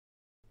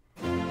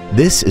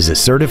This is a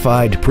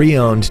certified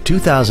pre-owned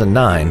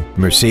 2009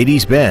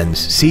 Mercedes-Benz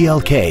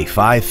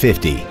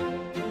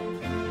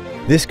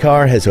CLK550. This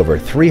car has over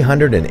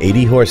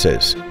 380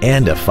 horses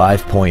and a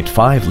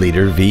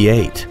 5.5-liter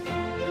V8.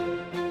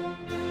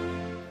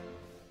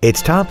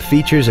 Its top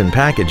features and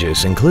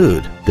packages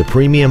include the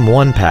Premium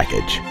One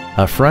package,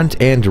 a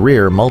front and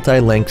rear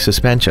multi-link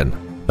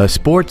suspension, a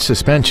sports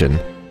suspension,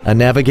 a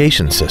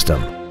navigation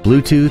system,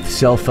 Bluetooth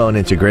cell phone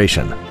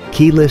integration,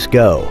 keyless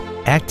go,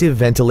 active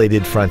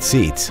ventilated front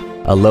seats,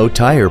 a low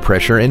tire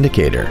pressure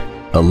indicator,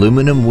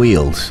 aluminum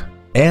wheels,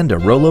 and a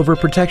rollover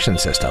protection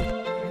system.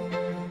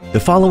 The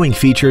following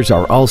features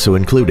are also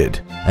included: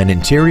 an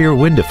interior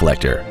wind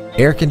deflector,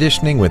 air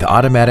conditioning with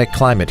automatic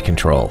climate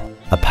control,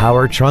 a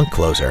power trunk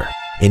closer,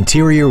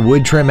 interior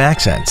wood trim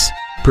accents,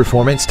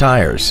 performance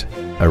tires,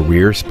 a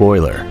rear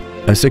spoiler,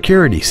 a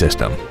security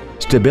system,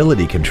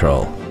 stability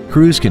control,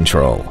 cruise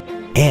control,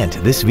 and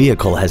this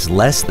vehicle has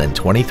less than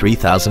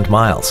 23,000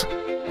 miles.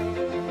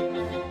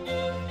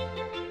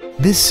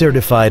 This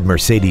certified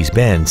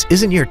Mercedes-Benz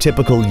isn't your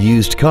typical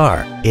used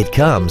car. It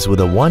comes with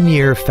a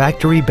 1-year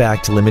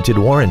factory-backed limited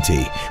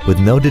warranty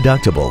with no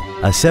deductible,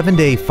 a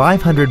 7-day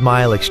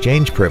 500-mile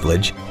exchange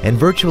privilege, and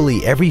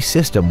virtually every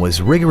system was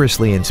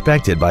rigorously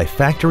inspected by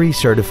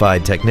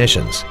factory-certified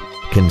technicians.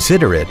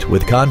 Consider it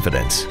with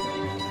confidence.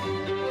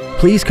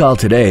 Please call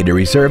today to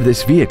reserve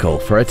this vehicle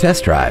for a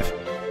test drive.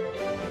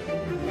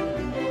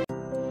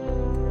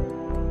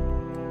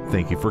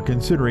 Thank you for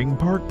considering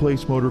Park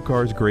Place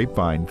Motorcars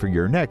Grapevine for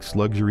your next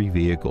luxury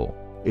vehicle.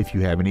 If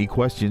you have any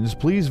questions,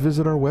 please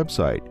visit our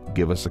website,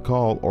 give us a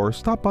call, or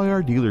stop by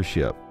our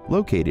dealership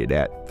located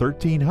at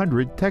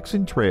 1300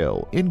 Texan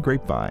Trail in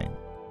Grapevine.